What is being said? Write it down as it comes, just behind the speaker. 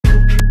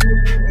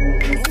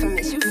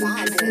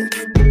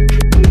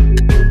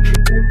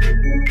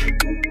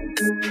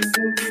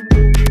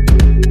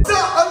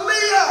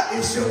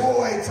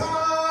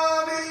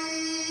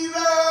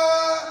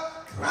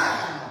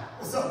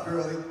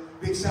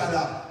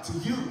to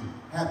you,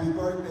 happy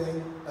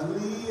birthday,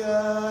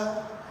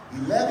 Aaliyah.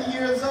 11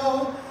 years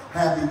old,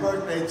 happy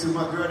birthday to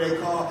my girl they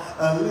call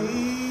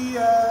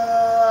Aaliyah.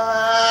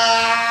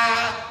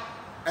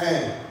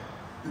 Hey,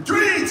 the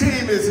dream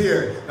team is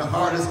here. The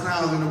hardest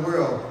clowns in the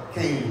world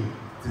came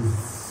to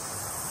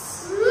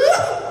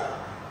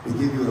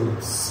give you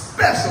a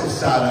special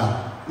shout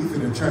out. We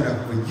finna turn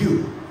up for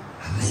you,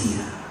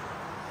 Aaliyah,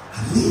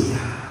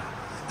 Aaliyah,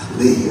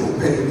 Aaliyah,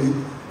 baby.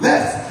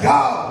 Let's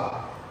go.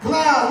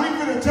 Clown, we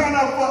finna turn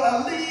up for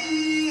Aaliyah.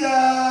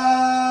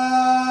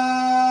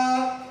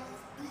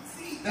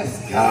 Let's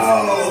go. I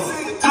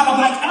was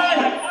like, hey,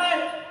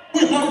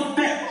 we're both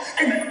there.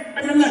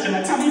 And the legend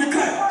like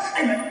TommyTheClown.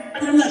 And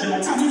the legend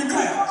like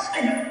TommyTheClown.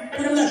 And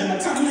the legend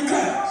like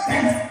TommyTheClown.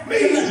 And the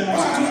legend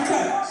like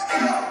TommyTheClown.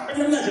 And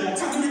the legend like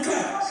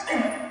TommyTheClown.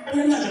 And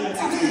the legend like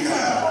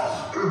TommyTheClown.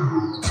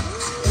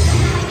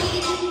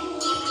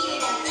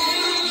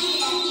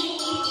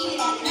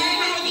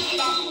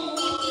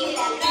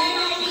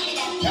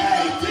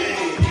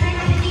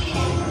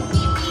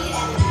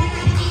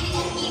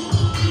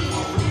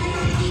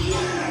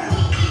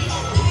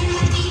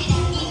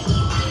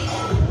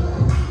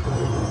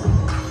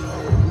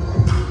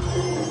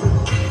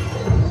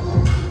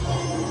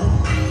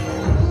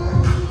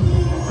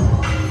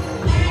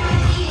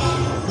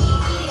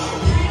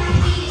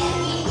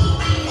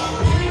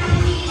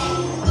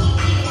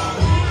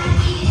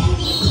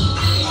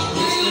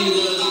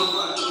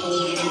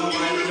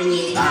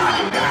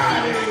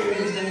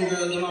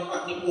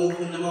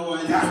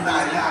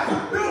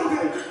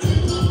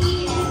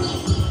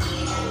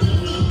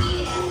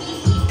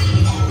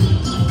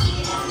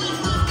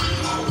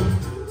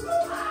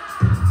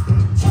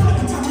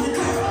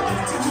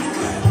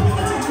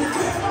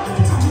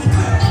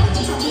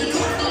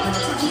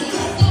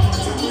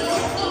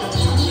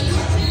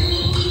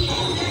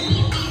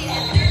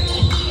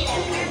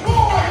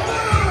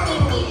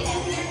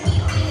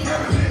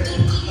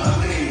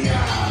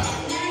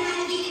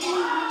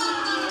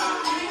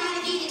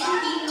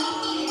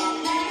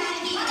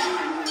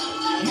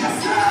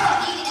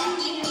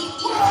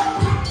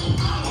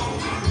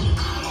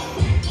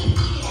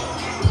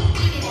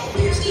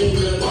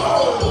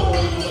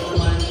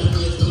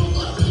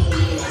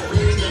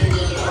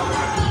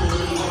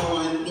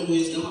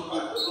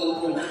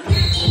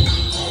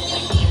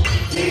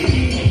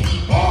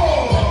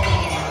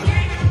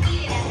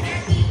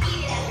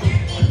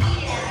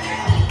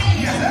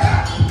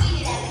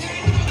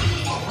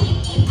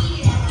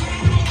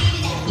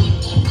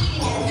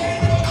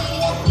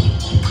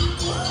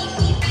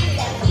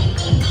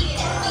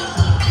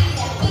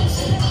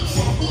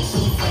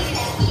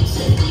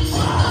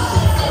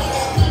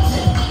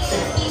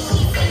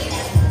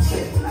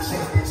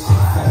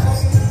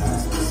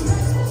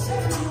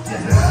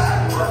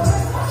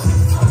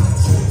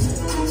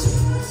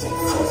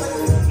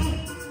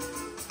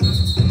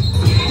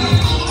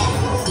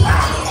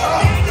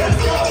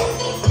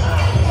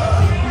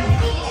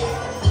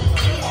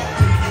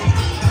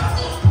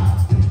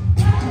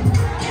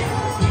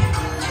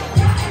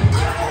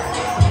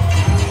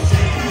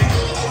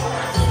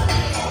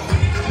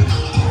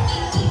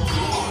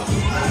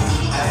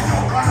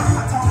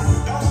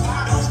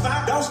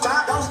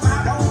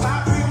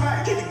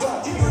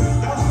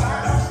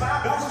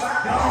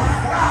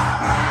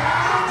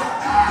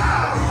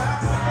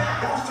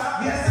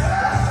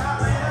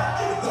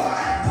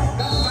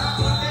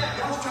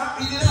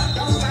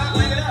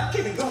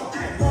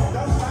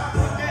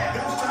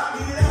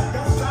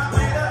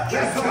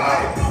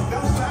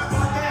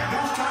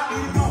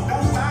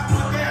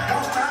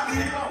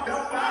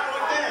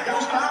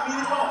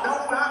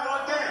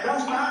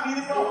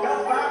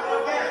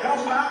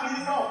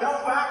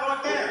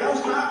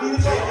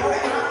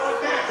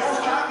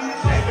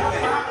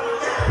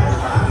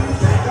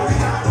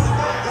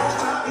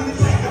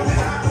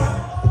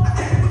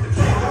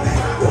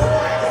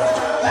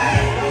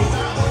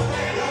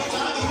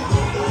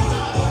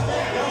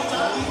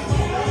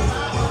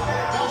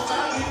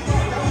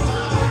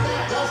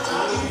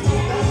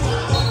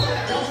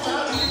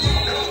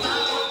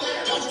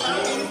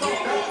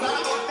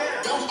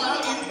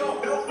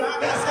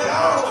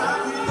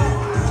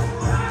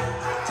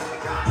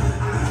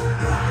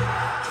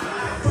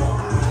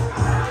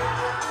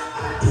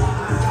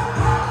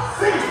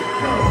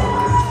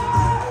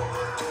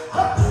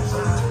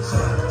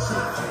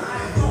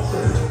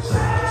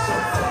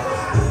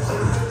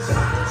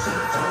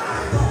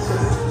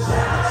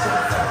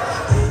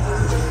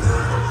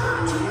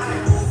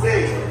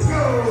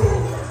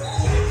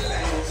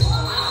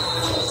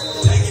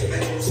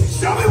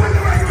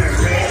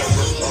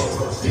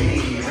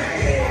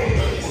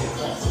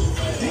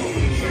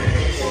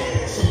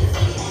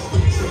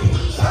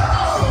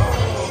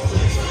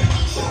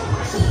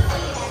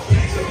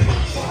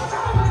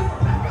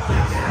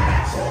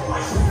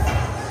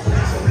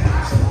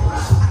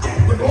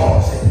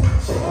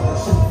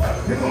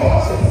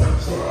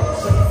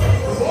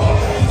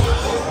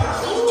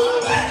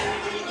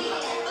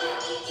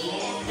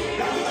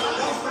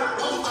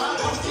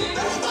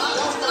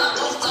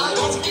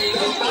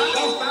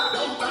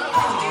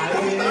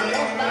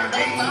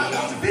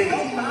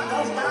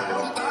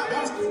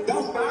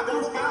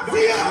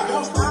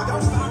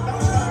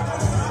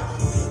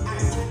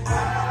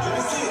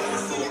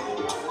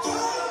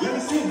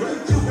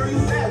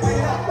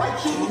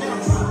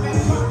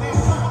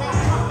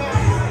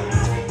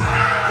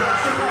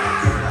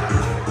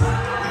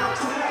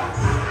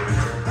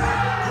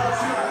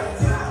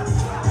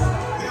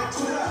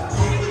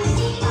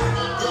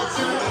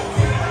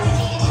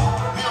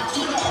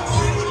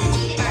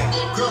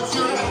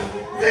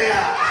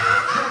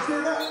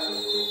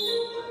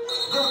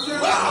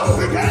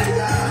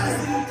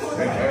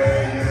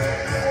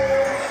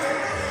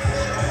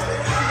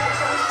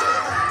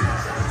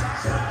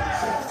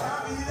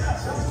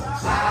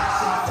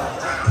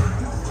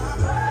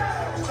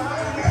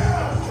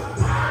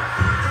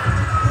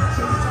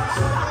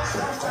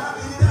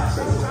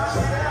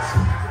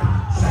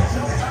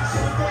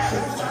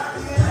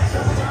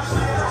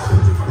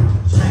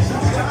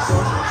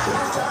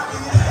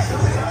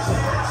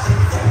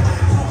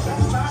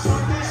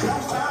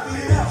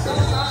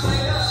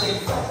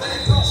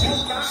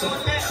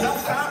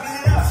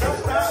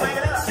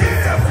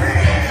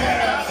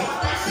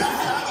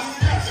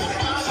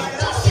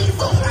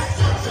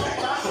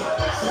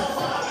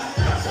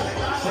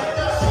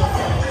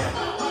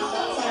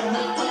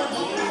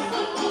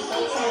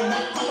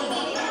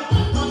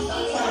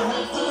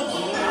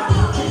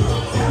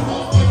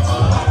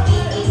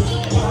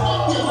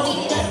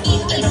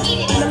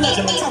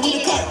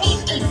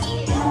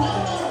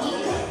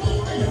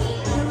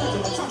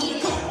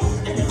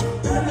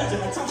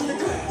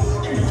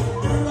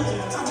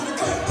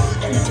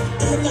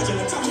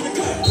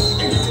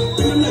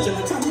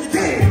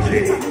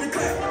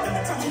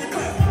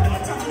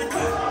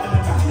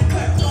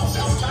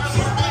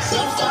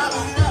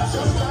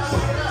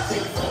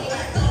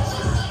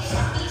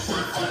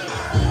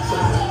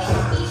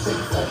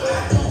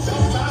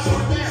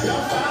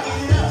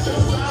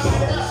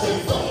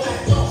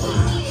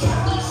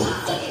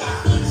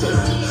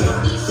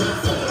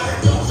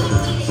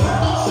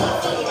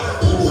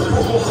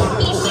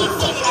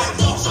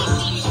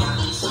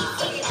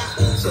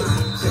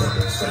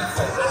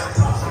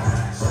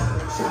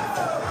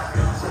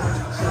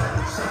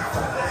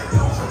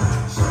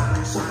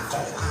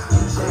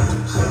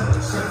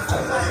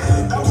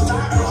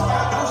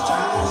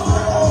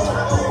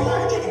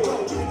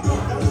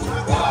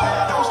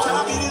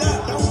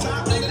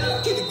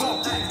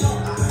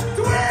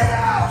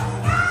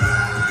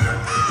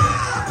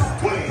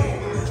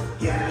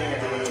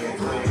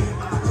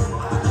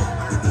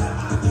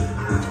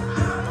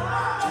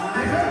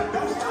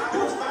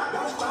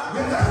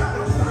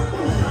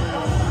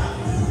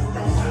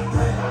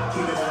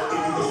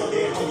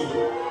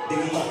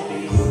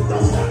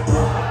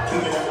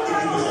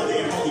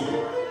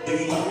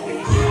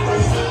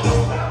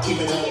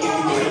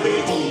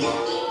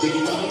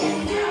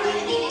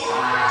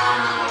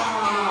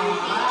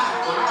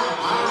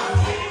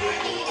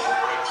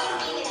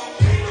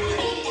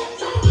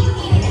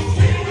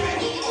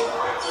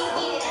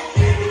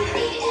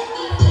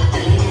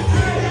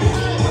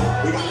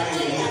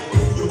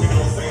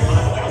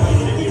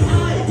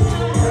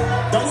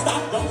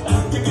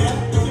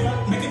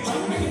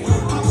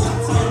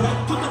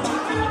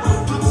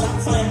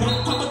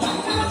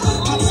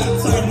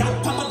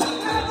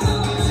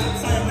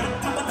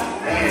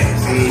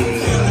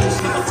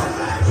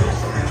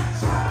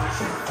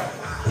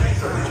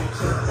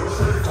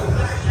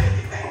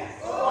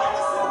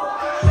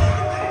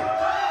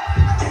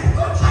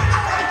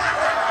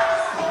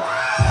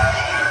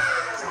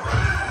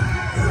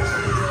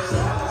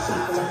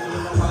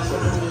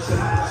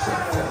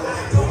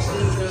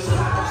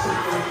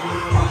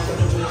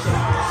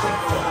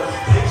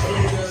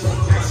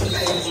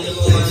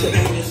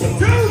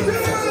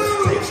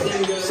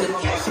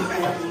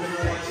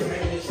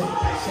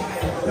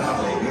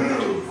 Double move.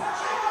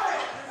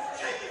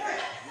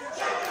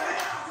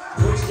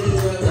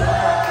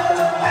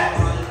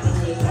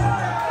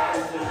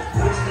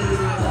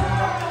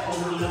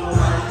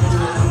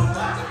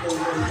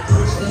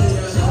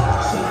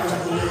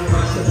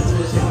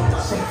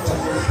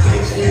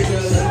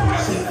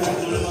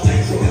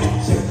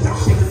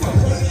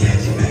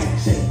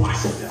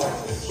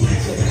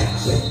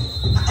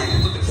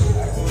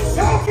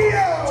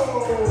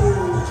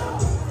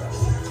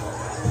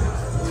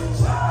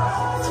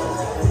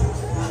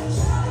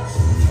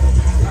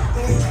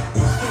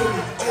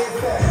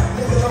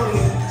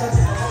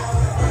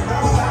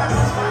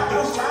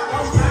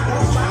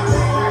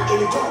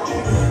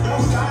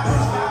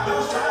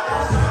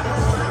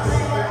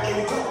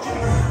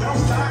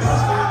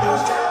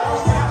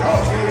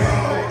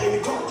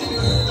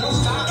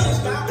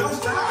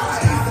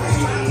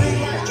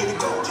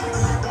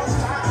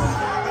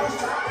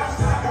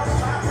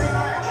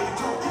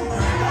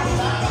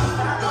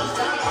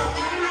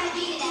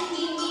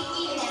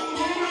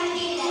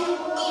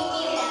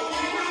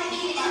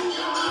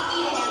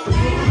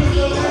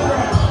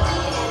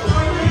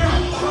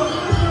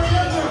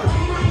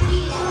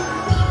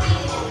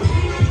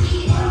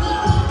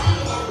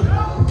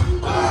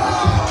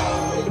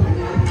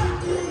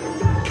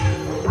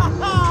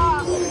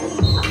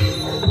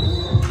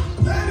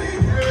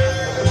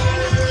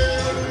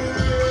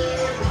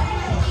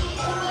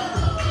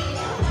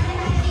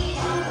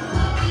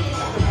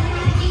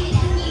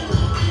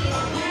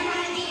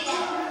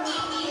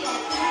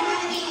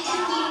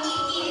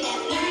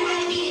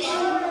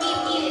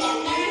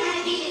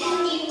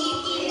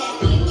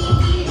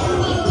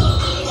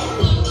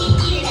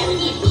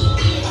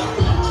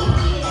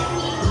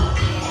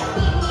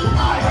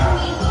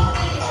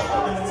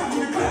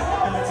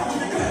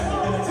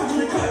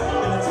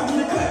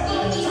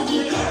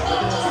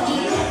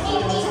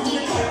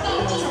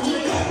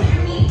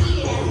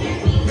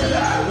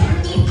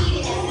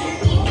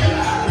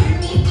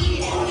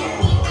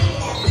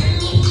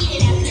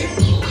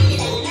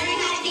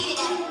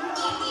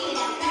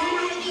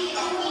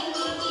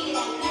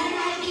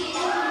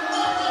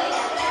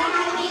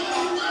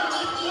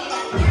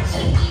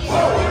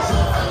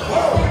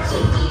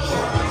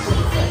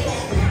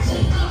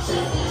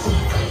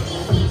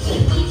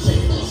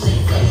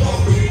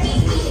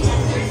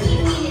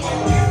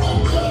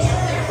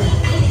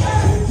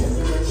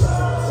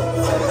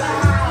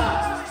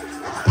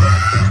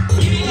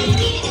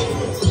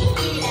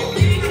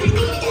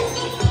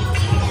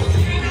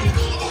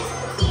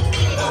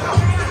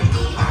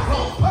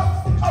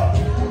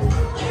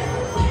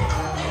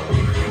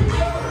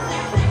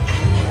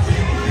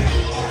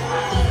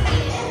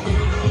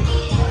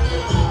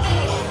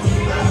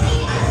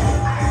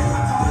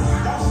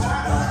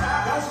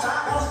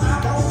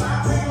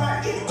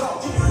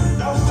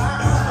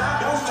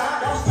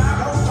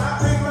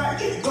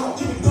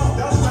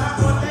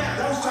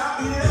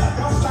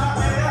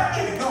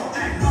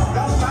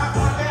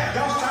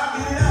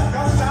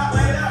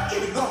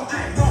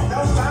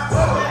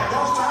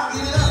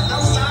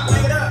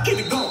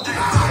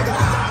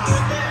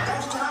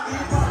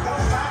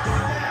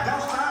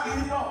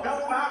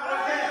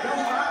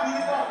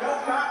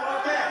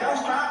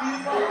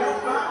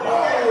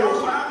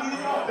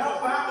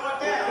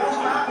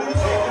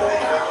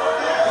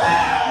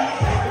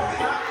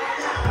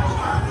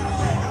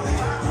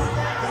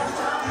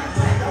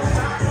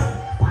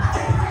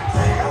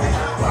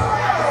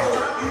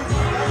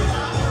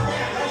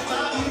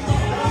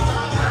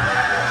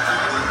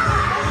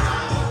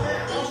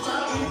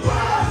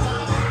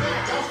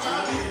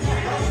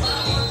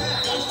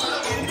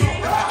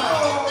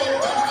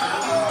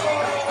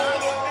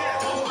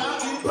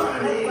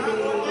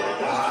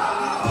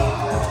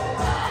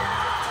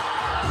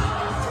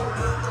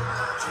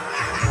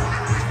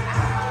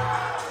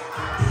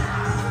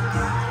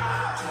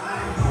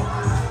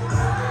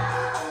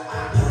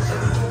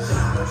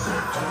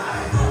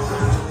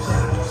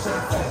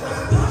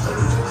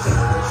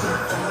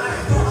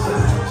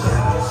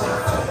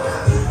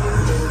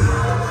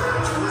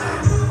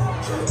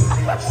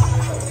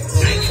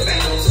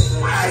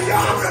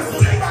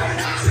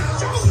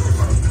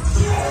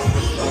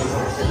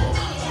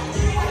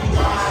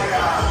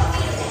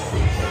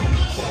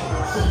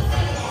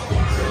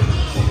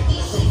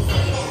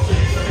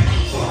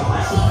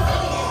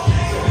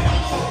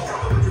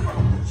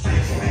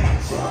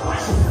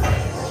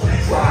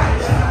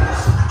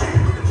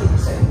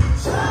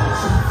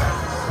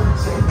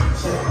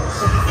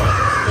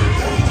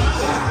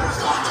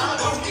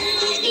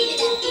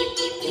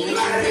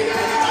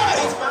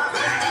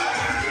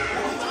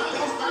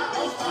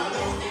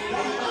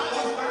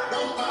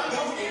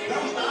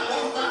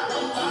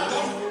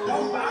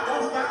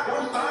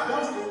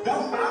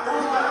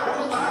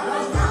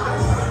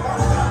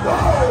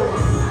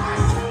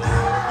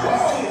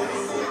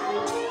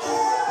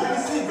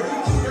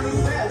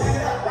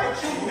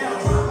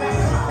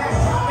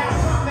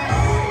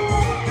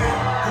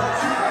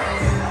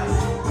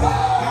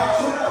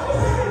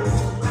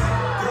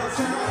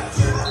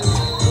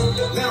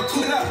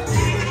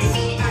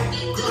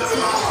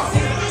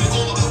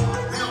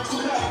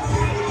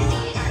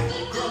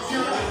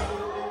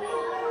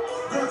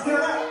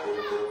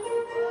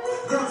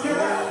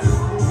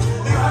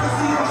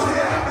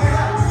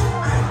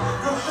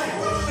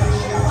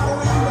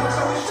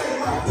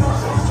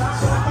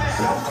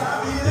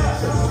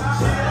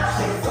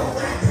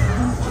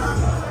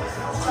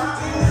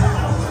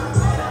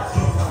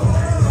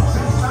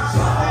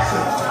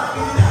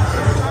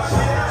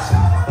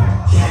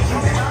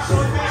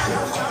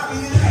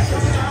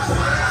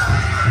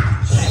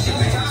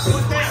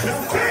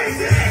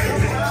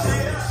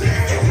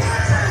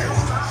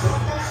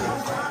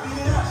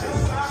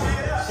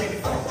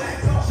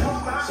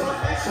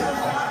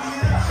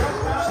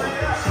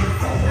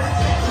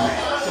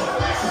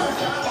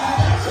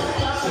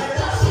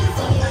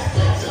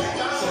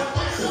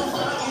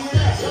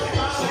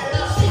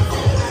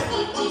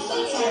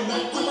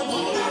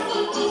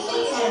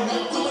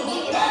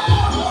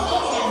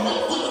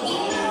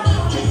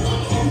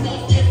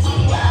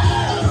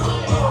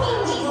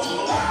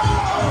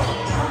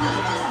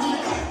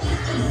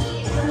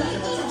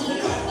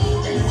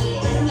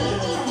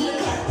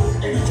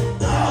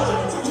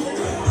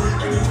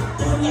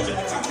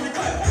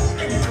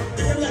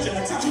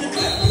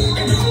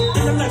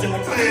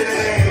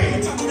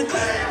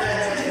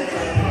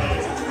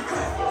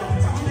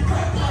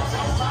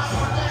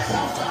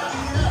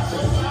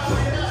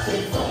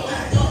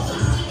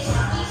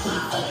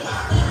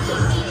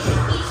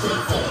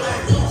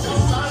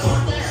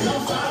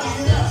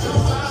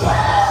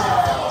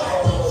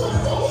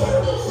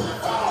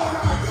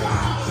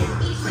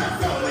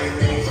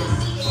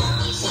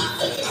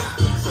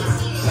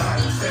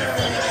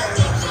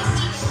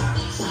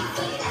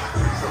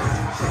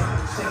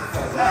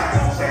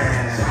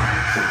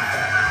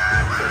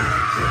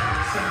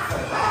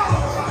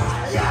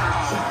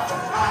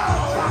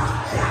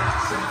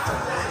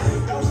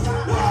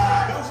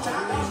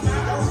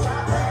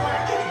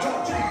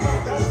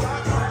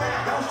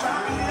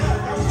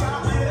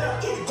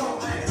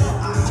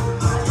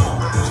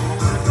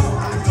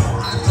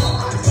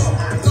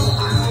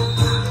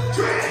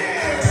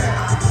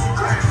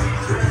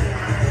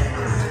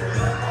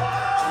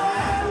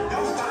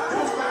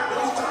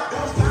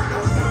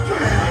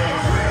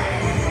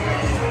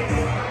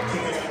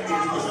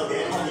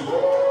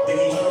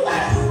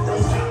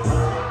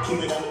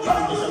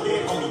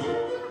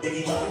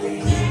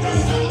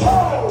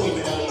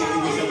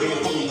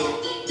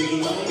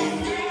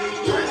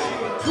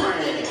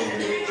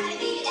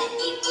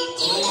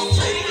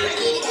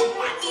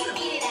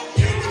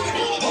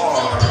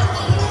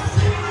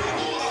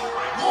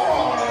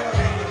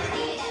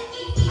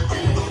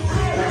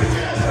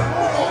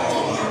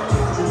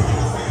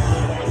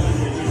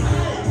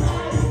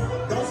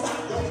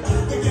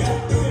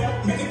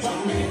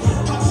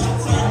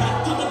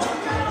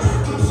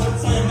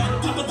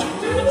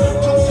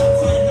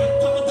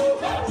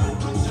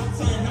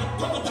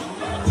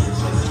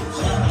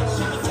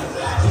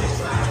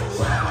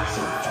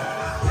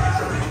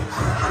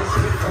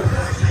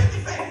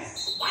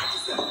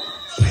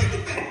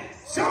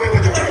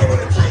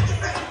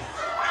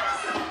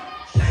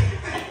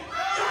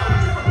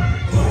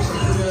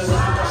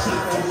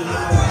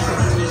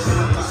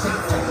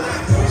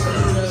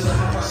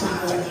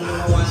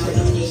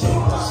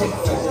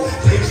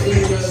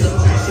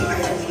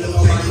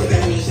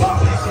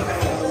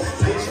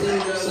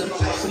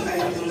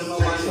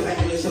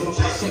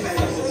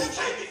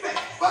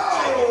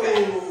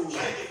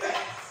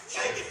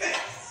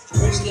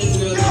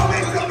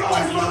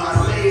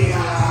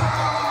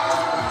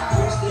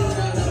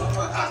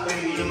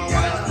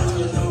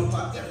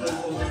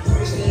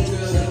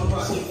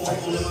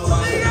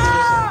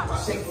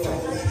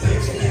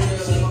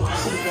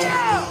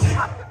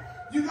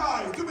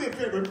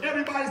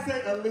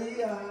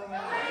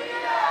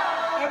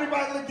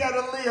 Everybody look at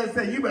Aaliyah and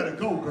say, you better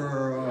go,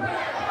 girl.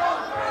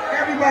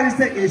 Everybody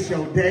say, it's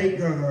your day,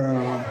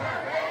 girl.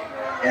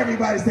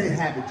 Everybody say,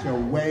 have it your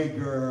way,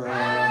 girl.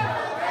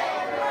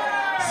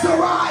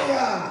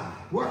 Soraya,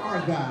 where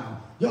are thou?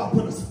 Y'all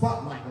put a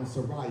spotlight on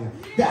Soraya.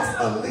 That's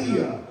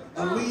Aaliyah.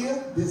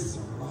 Aaliyah, this is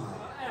Soraya.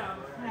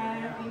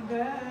 Happy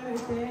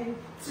birthday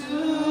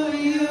to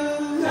you.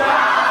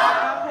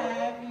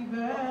 Happy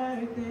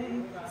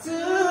birthday to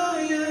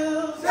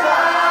you.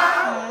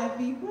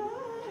 Happy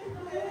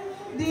birthday,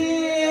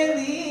 dear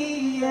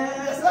Aaliyah.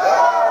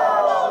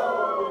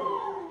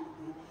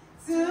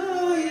 To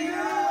you.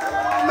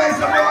 Make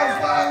some noise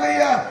for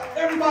Aaliyah.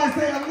 Everybody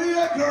say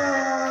Aaliyah,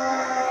 girl.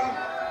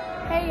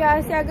 Hey y'all,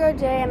 it's your girl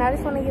Jay, and I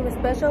just want to give a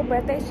special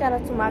birthday shout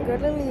out to my girl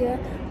Aaliyah.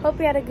 Hope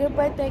you had a good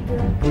birthday,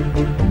 girl.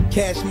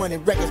 Cash Money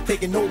Records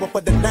taking over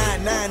for the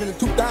 99 in the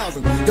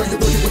 2000. Girl, you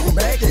with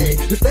Maggie.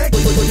 The fact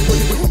is,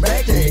 with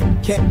Maggie.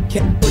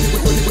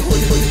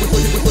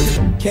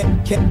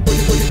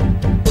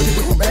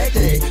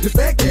 Maggie. The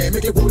fact is,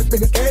 make it wanna spin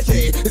his cash.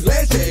 His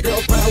last year,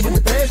 girl, proud with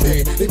the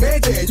passion. They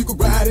magic, you can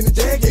ride in the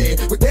jacket.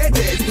 With that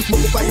day, you can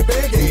smoke a fire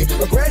baggy.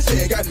 A crash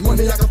it, got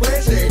money like a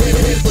flash it.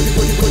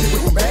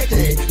 With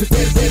Maggie. The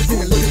fact is,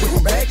 singing, look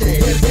with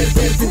Maggie.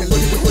 Singing, look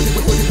with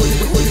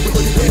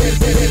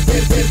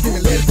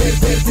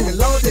singing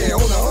low there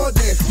on the hard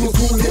day. You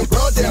cool and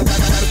broad there.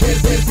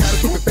 Gotta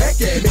keep it back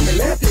there. Make it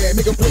left there.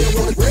 Make a player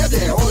wanna grab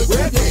there. On the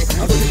grab there.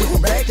 I'm looking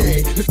with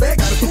Maggie. This bag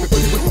gotta keep it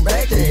with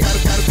Maggie. Gotta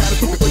keep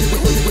it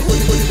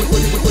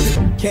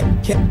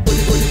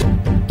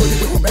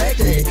with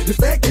Maggie. This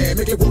bag there.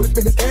 Make it wanna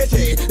spin his cash.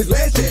 His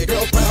last year,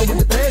 girl, proud with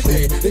the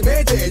passion. They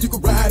magic, you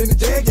can ride in the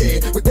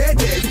jacket. With that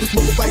day, you can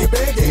smoke a fire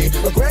baggy.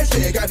 A crash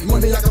it, got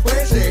money like a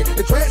flash it.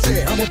 The trash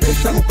it, I'm a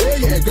bitch, I'm a player,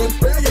 yeah. Gun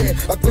spray,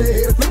 yeah. I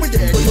play it, a flipper,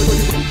 yeah.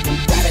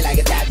 Drive it like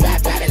it's hot,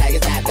 drive it like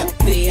it's hot.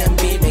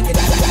 DMB, make it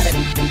drive it.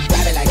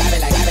 Drive it like, drive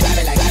it like, drive it, drive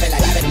it like, drive it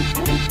like, drive it.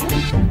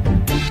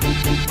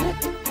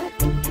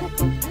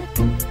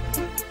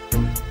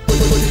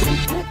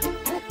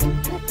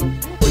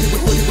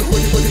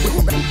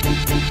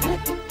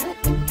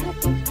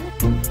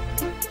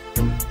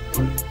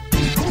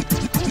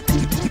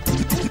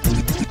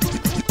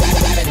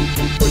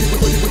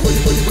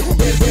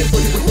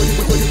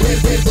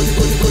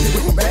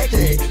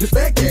 This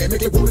back there,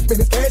 make it wanna spin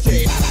his cash.